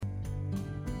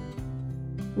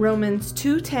Romans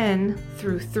 2:10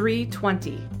 through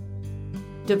 3:20.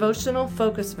 Devotional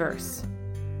focus verse.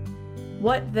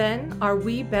 What then? Are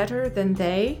we better than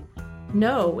they?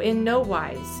 No, in no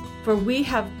wise. For we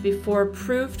have before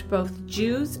proved both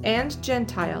Jews and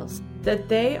Gentiles that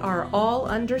they are all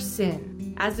under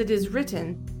sin. As it is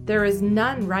written, there is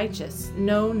none righteous,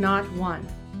 no, not one.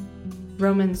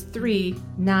 Romans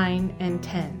 3:9 and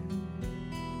 10.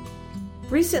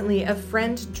 Recently, a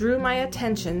friend drew my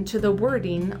attention to the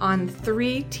wording on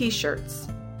 3 t-shirts.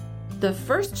 The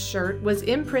first shirt was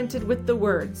imprinted with the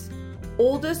words,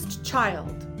 "Oldest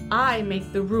child, I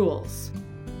make the rules."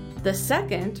 The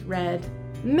second read,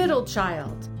 "Middle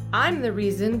child, I'm the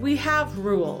reason we have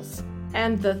rules."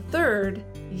 And the third,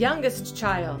 "Youngest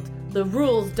child, the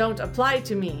rules don't apply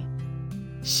to me."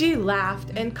 She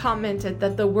laughed and commented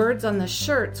that the words on the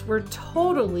shirts were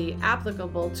totally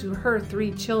applicable to her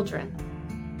 3 children.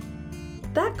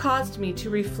 That caused me to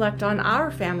reflect on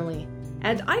our family,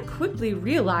 and I quickly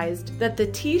realized that the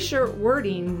t-shirt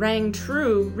wording rang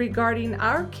true regarding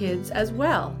our kids as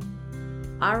well.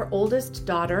 Our oldest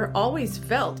daughter always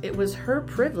felt it was her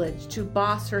privilege to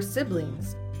boss her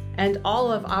siblings, and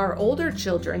all of our older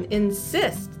children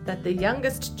insist that the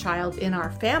youngest child in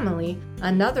our family,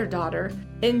 another daughter,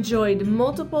 enjoyed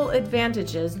multiple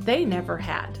advantages they never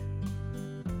had.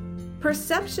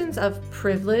 Perceptions of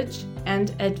privilege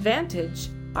and advantage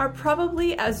are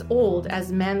probably as old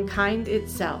as mankind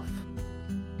itself.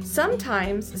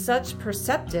 Sometimes such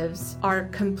perceptives are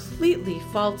completely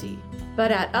faulty,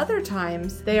 but at other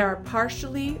times they are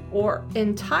partially or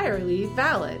entirely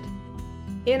valid.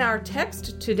 In our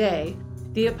text today,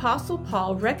 the Apostle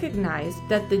Paul recognized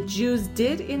that the Jews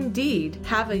did indeed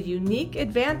have a unique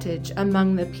advantage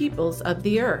among the peoples of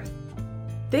the earth.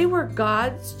 They were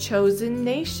God's chosen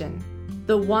nation,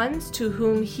 the ones to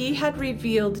whom he had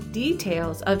revealed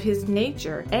details of his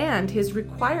nature and his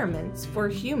requirements for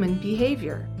human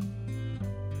behavior.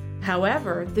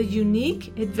 However, the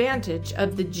unique advantage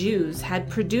of the Jews had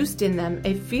produced in them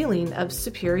a feeling of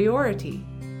superiority.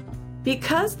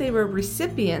 Because they were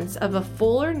recipients of a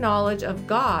fuller knowledge of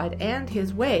God and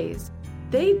his ways,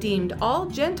 they deemed all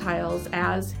Gentiles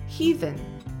as heathen.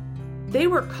 They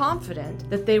were confident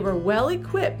that they were well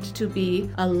equipped to be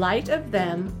a light of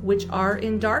them which are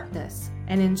in darkness,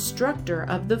 an instructor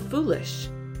of the foolish.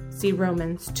 See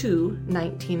Romans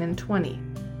 2:19 and 20.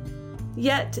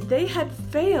 Yet they had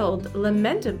failed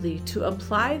lamentably to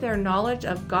apply their knowledge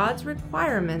of God's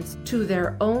requirements to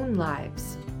their own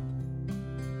lives.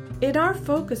 In our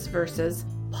focus verses,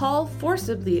 Paul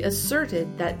forcibly asserted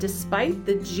that despite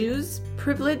the Jews'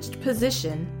 privileged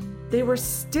position, they were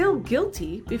still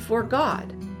guilty before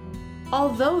God.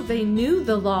 Although they knew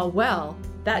the law well,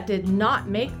 that did not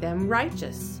make them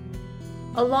righteous.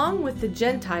 Along with the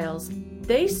Gentiles,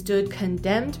 they stood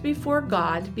condemned before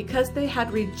God because they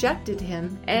had rejected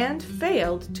him and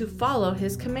failed to follow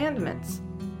his commandments.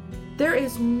 There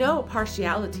is no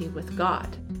partiality with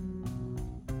God.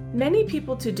 Many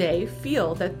people today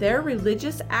feel that their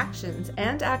religious actions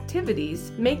and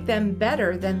activities make them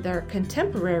better than their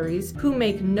contemporaries who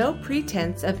make no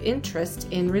pretense of interest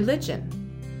in religion.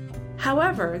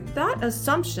 However, that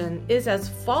assumption is as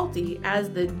faulty as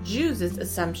the Jews'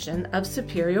 assumption of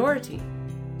superiority.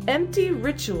 Empty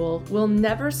ritual will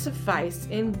never suffice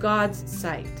in God's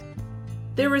sight.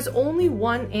 There is only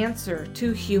one answer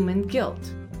to human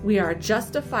guilt. We are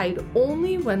justified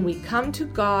only when we come to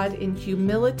God in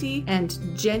humility and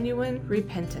genuine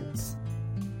repentance.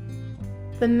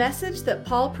 The message that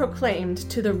Paul proclaimed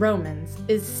to the Romans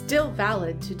is still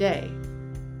valid today.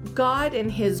 God, in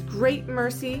his great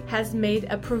mercy, has made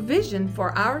a provision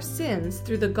for our sins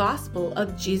through the gospel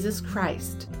of Jesus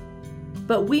Christ.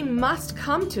 But we must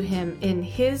come to him in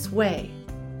his way.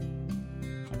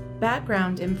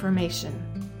 Background information.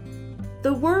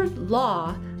 The word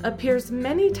law appears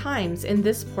many times in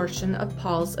this portion of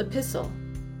Paul's epistle.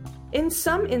 In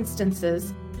some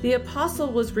instances, the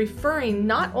apostle was referring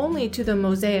not only to the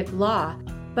Mosaic law,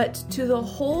 but to the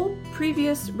whole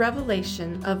previous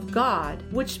revelation of God,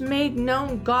 which made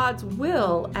known God's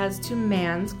will as to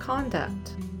man's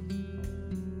conduct.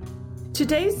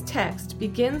 Today's text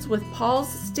begins with Paul's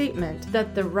statement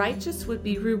that the righteous would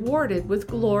be rewarded with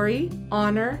glory,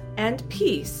 honor, and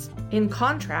peace, in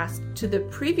contrast to the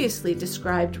previously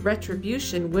described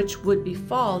retribution which would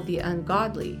befall the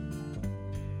ungodly.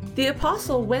 The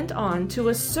apostle went on to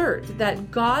assert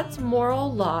that God's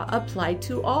moral law applied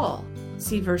to all.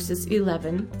 See verses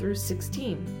 11 through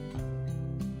 16.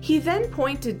 He then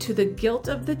pointed to the guilt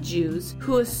of the Jews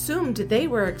who assumed they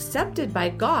were accepted by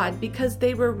God because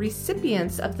they were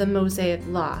recipients of the Mosaic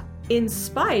law, in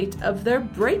spite of their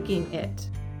breaking it.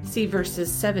 See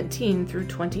verses 17 through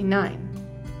 29.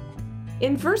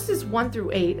 In verses 1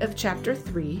 through 8 of chapter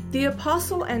 3, the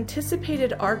apostle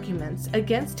anticipated arguments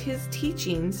against his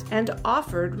teachings and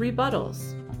offered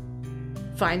rebuttals.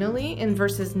 Finally, in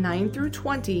verses 9 through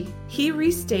 20, he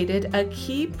restated a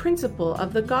key principle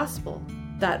of the gospel,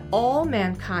 that all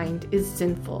mankind is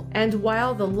sinful, and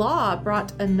while the law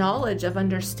brought a knowledge of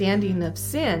understanding of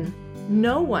sin,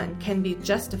 no one can be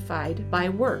justified by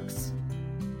works.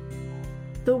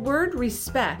 The word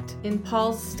respect in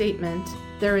Paul's statement,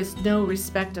 "There is no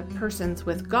respect of persons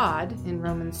with God," in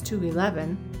Romans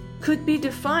 2:11, could be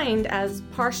defined as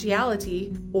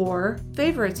partiality or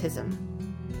favoritism.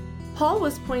 Paul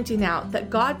was pointing out that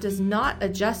God does not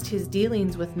adjust his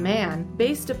dealings with man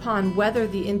based upon whether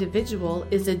the individual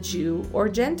is a Jew or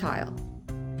Gentile.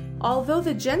 Although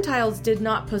the Gentiles did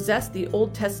not possess the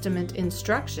Old Testament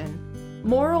instruction,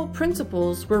 moral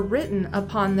principles were written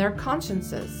upon their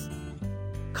consciences.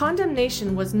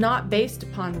 Condemnation was not based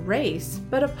upon race,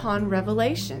 but upon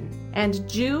revelation, and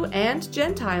Jew and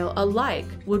Gentile alike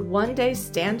would one day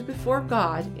stand before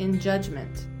God in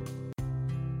judgment.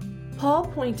 Paul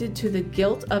pointed to the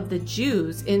guilt of the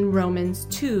Jews in Romans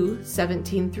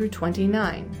 2:17 through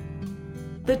 29.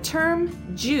 The term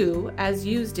Jew, as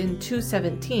used in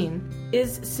 2:17,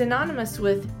 is synonymous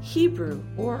with Hebrew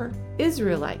or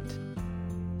Israelite.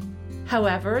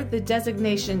 However, the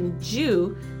designation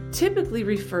Jew typically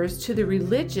refers to the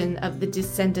religion of the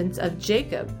descendants of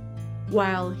Jacob,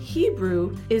 while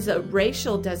Hebrew is a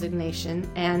racial designation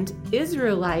and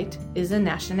Israelite is a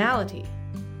nationality.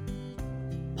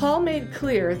 Paul made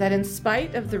clear that in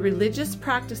spite of the religious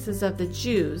practices of the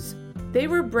Jews, they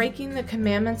were breaking the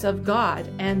commandments of God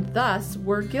and thus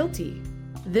were guilty.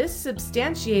 This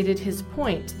substantiated his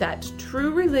point that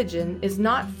true religion is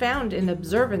not found in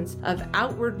observance of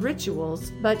outward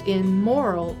rituals, but in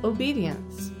moral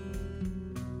obedience.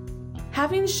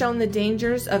 Having shown the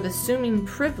dangers of assuming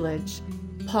privilege,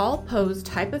 Paul posed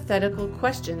hypothetical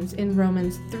questions in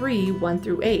Romans 3:1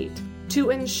 through 8 to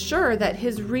ensure that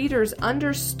his readers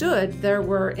understood there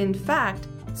were, in fact,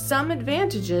 some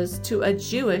advantages to a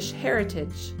Jewish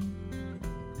heritage.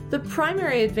 The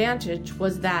primary advantage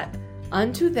was that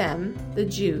unto them, the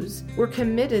Jews, were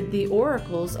committed the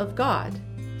oracles of God.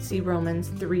 See Romans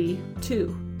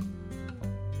 3:2.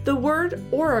 The word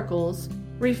oracles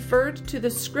referred to the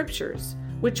scriptures,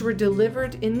 which were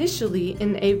delivered initially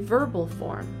in a verbal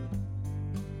form.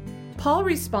 Paul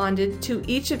responded to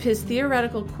each of his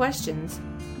theoretical questions,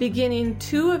 beginning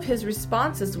two of his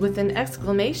responses with an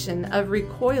exclamation of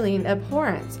recoiling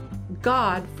abhorrence,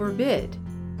 "God forbid."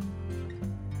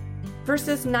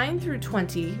 Verses 9 through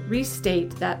 20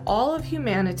 restate that all of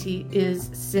humanity is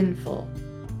sinful.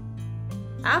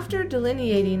 After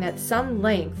delineating at some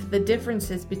length the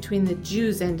differences between the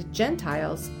Jews and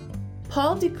Gentiles,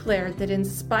 Paul declared that in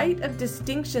spite of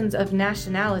distinctions of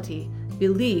nationality,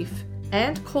 belief,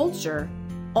 and culture,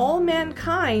 all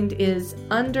mankind is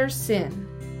under sin.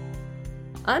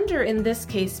 Under in this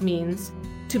case means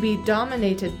to be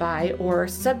dominated by or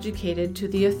subjugated to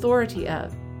the authority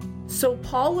of. So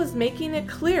Paul was making it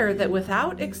clear that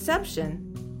without exception,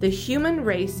 the human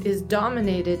race is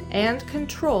dominated and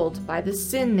controlled by the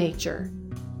sin nature.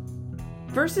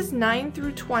 Verses 9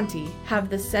 through 20 have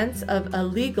the sense of a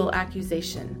legal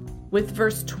accusation, with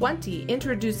verse 20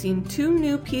 introducing two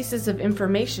new pieces of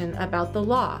information about the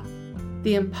law: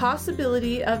 the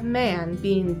impossibility of man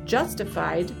being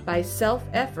justified by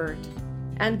self-effort,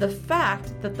 and the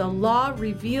fact that the law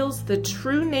reveals the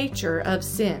true nature of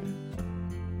sin.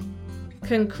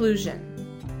 Conclusion.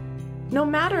 No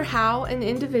matter how an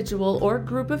individual or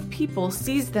group of people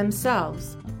sees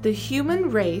themselves, the human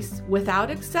race, without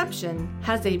exception,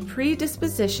 has a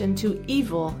predisposition to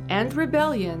evil and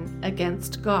rebellion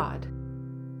against God.